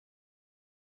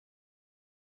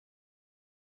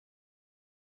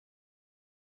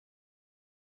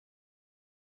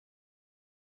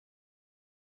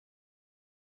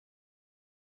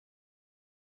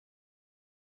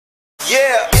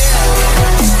Yeah.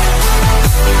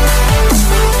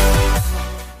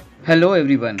 Hello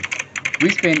everyone.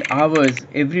 We spend hours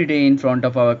every day in front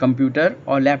of our computer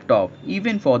or laptop,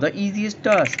 even for the easiest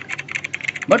task.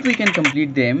 But we can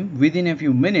complete them within a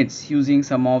few minutes using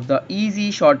some of the easy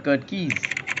shortcut keys.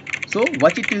 So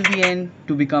watch it till the end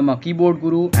to become a keyboard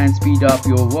guru and speed up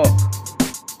your work.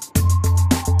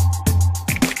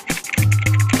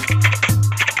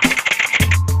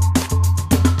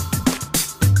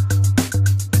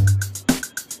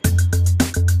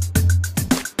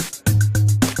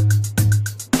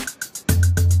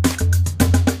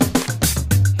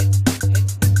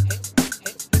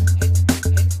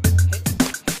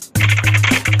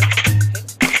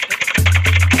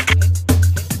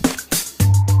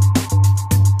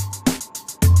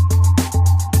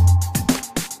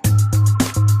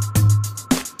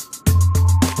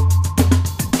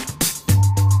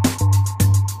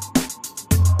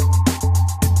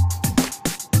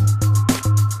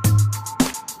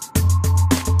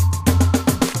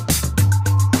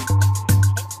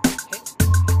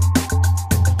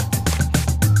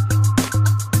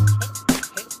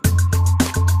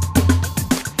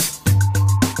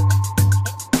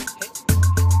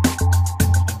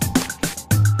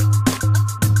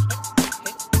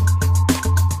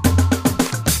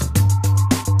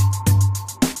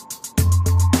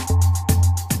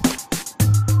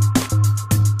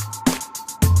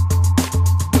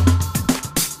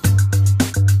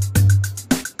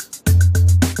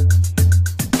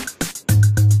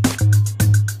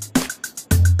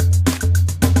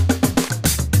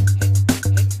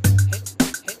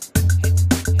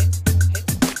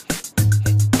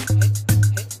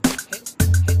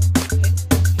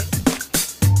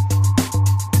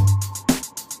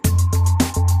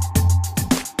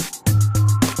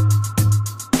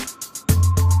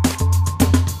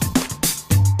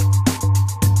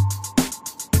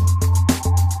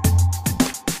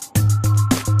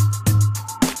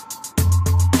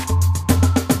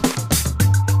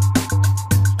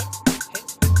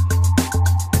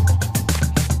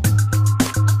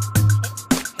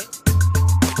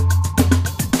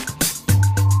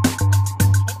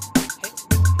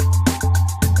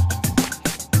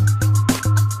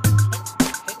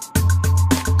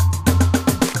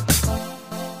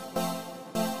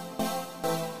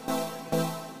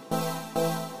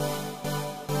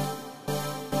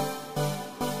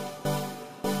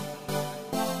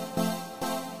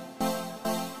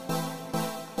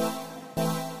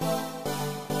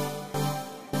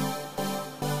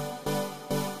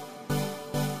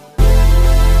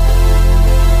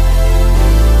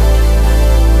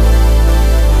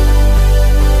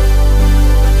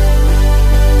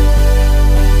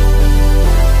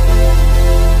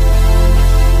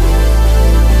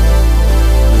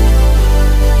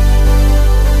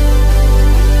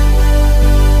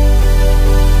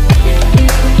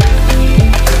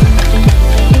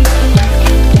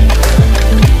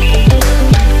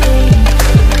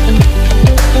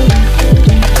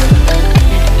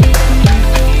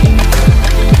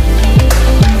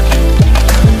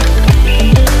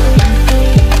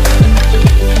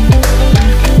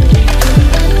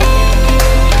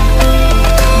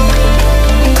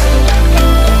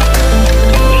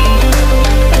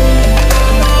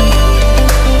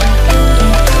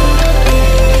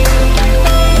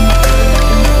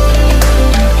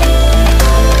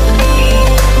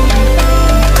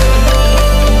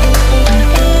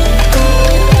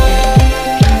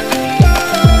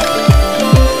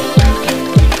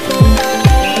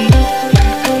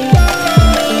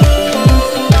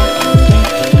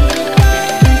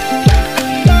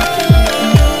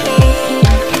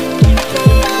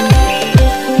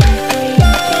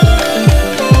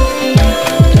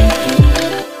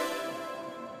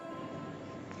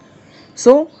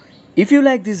 So, if you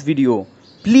like this video,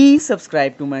 please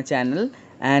subscribe to my channel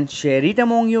and share it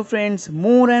among your friends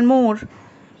more and more.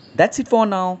 That's it for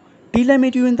now. Till I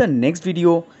meet you in the next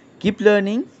video, keep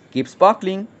learning, keep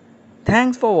sparkling.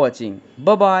 Thanks for watching.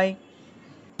 Bye bye.